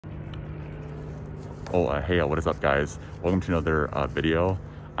Hey, what is up, guys? Welcome to another video.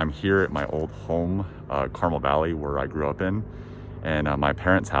 I'm here at my old home, Carmel Valley, where I grew up in, and my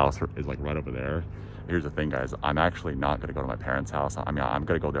parents' house is like right over there. Here's the thing, guys. I'm actually not gonna go to my parents' house. I mean, I'm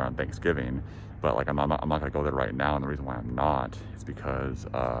gonna go there on Thanksgiving, but like I'm not gonna go there right now. And the reason why I'm not is because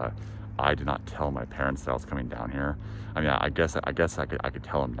I did not tell my parents that I was coming down here. I mean, I guess I could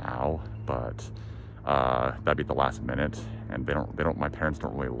tell them now, but that'd be at the last minute, and my parents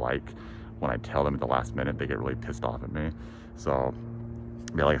don't really like when I tell them at the last minute. They get really pissed off at me. So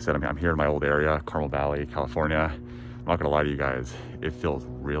yeah, like I said, I'm here in my old area, Carmel Valley, California. I'm not gonna lie to you guys, it feels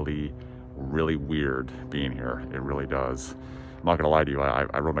really weird being here. It really does. I'm not gonna lie to you,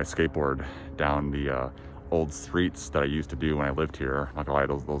 I rode my skateboard down the old streets that I used to do when I lived here. I'm not gonna lie,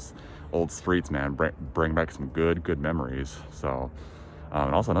 those old streets, man, bring back some good memories. So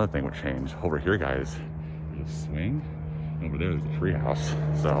and also another thing would change over here, guys, there's a swing, and over there there's a tree house.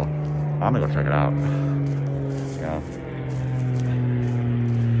 So I'm gonna go check it out. Yeah.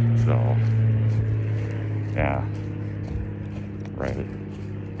 So yeah, right.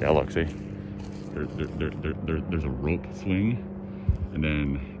 Yeah, look, see, there's a rope swing, and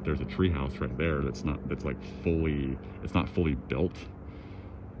then there's a tree house right there that's not fully built.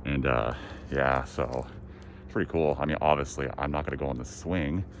 And yeah, so pretty cool. I mean, obviously I'm not going to go on the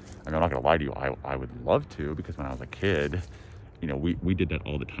swing. I mean, I'm not going to lie to you, I would love to, because when I was a kid, you know, we did that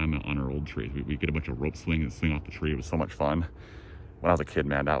all the time on our old trees. We get a bunch of rope swing and swing off the tree. It was so much fun when I was a kid,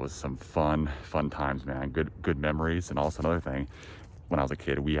 man. That was some fun times, man. Good memories. And also another thing, when I was a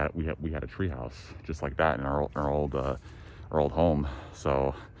kid, we had a tree house just like that in our old home.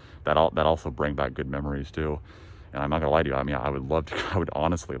 So that also bring back good memories too. And I'm not gonna lie to you, I mean, I would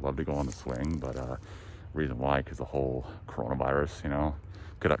honestly love to go on the swing, but reason why, because the whole coronavirus, you know,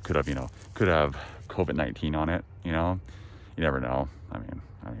 could have COVID-19 on it, you know. You never know. I mean,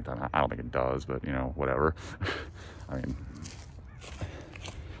 I don't think it does, but you know, whatever. I mean,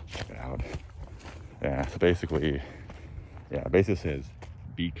 check it out. Yeah, so basically, yeah, basically says,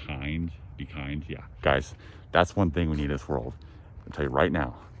 be kind. Yeah, guys, that's one thing we need in this world. I'll tell you right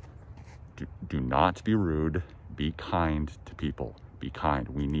now, do not be rude, be kind to people, be kind.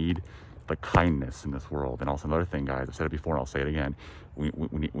 We need the kindness in this world. And also another thing, guys, I've said it before and I'll say it again, we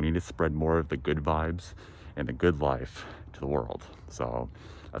need to spread more of the good vibes and the good life to the world. So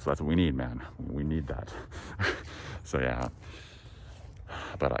that's what we need, man. We need that. So yeah.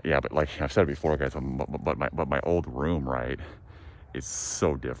 But yeah, but like I've said it before, guys, but my old room, right, is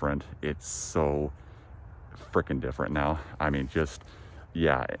so different. It's so freaking different now. I mean, just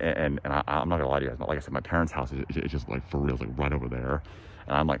yeah. And I'm not gonna lie to you guys, like I said, my parents' house is just like for real, like right over there.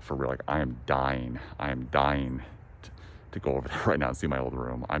 And I'm like, for real, like I am dying to go over there right now and see my old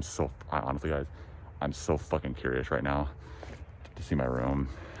room. Honestly, guys, I'm so fucking curious right now to see my room.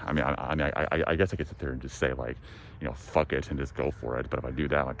 I mean, I guess I could sit there and just say, like, you know, fuck it and just go for it. But if I do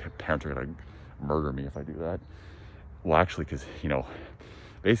that, my parents are gonna murder me if I do that. Well, actually, because, you know,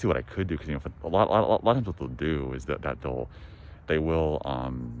 basically what I could do, because, you know, a lot of times what they'll do is that they'll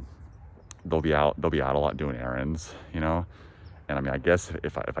be out a lot doing errands, you know. And I mean, I guess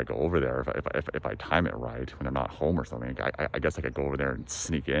if I go over there, if I time it right when they're not home or something, I guess I could go over there and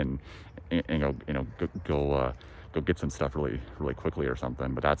sneak in and go, you know, go get some stuff really quickly or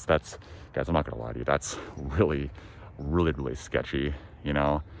something. But that's guys, I'm not gonna lie to you, that's really sketchy, you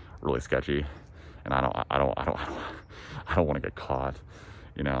know, really sketchy. And I don't want to get caught,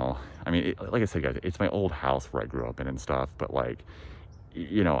 you know. I mean, like I said, guys, it's my old house where I grew up in and stuff, but like,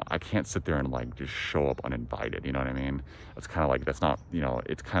 you know, I can't sit there and like just show up uninvited, you know what I mean? It's kind of like, that's not, you know,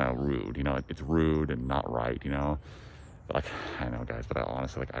 it's kind of rude, you know. It's rude and not right, you know. But like, I know, guys, but I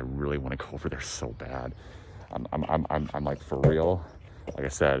honestly, like, I really want to go over there so bad. I'm like, for real, like I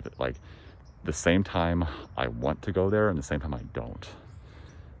said, like the same time I want to go there and the same time I don't.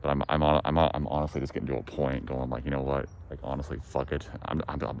 But I'm honestly just getting to a point going like, you know what, like honestly, fuck it. I'm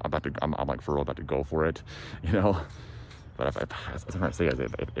like for real about to go for it, you know. But as I'm trying to say, guys,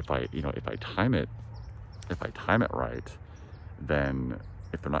 if I time it right, then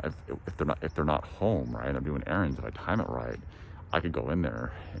if they're not home, right, I'm doing errands, if I time it right, I could go in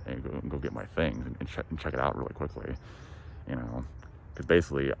there and go get my things and check it out really quickly, you know. Because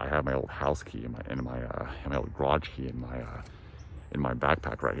basically I have my old house key and my old garage key in my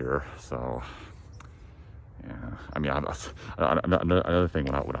backpack right here. So yeah, I mean, another thing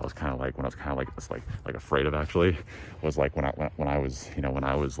when I was kind of like afraid of, actually, was like when I was, you know, when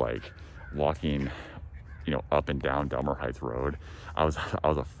I was like walking, you know, up and down Delmar Heights Road, I was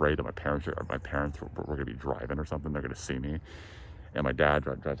afraid that my parents were gonna be driving or something. They're gonna see me. And my dad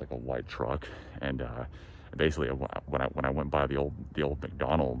drives like a white truck, and basically when I went by the old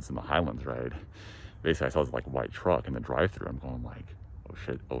McDonald's in the Highlands, right, basically I saw this like white truck in the drive-thru. I'm going like,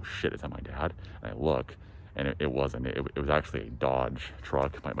 oh shit, is that my dad? And I look, and it wasn't. It was actually a Dodge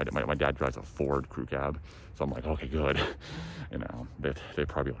truck. My dad drives a Ford crew cab, so I'm like, okay, good. You know, they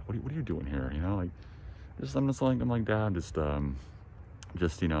probably like, what are you doing here? You know, like, I'm like, Dad,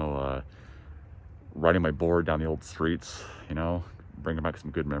 just you know, riding my board down the old streets, you know, bringing back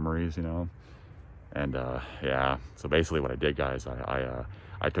some good memories, you know. And yeah, so basically what I did, guys, I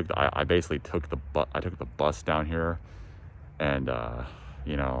basically took the bus down here, and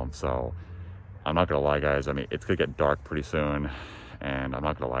you know, so I'm not gonna lie, guys. I mean, it's gonna get dark pretty soon, and I'm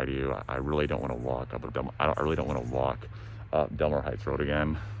not gonna lie to you. I really don't want to walk up I really don't want to walk up Delmar Heights Road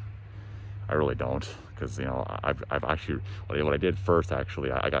again. I really don't, because you know, I've actually, what I did first,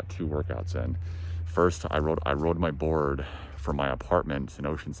 actually, I got 2 workouts in. First, I rode my board from my apartment in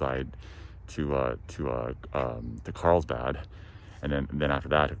Oceanside to Carlsbad, and then after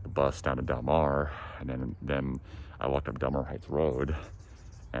that I took the bus down to Delmar, and then I walked up Delmar Heights Road,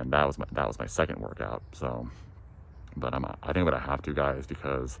 and that was my second workout. So, but I think I'm gonna have to, guys,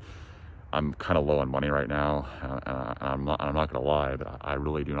 because I'm kind of low on money right now, and I'm not gonna lie, but I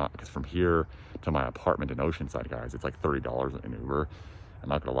really do not, because from here to my apartment in Oceanside, guys, it's like $30 in Uber. I'm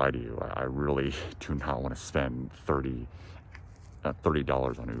not gonna lie to you, I really do not want to spend $30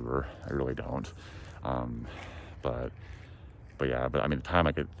 on Uber. I really don't. But yeah, but I mean, the time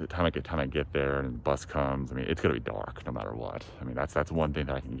I get there and the bus comes, I mean, it's gonna be dark no matter what. I mean, that's one thing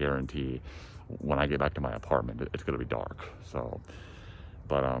that I can guarantee. When I get back to my apartment, it's gonna be dark. So,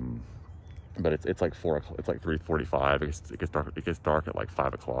 but it's like 4 o'clock. It's like 3:45. It gets dark at like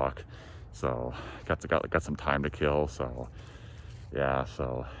 5 o'clock. So got some time to kill. So yeah.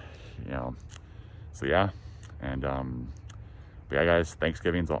 So you know. So yeah. And but yeah, guys,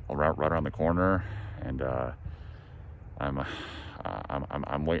 Thanksgiving's right around the corner, and I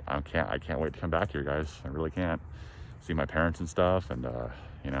can't wait to come back here, guys. I really can't. See my parents and stuff, and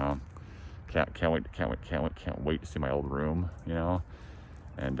you know, can't wait to see my old room, you know.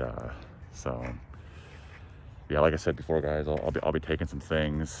 And so yeah, like I said before, guys, I'll be taking some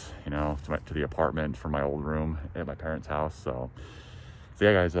things, you know, to the apartment from my old room at my parents' house. So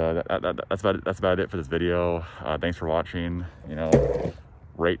yeah, guys, that's about it for this video. Thanks for watching. You know,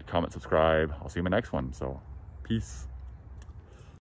 rate, comment, subscribe. I'll see you in my next one. So peace.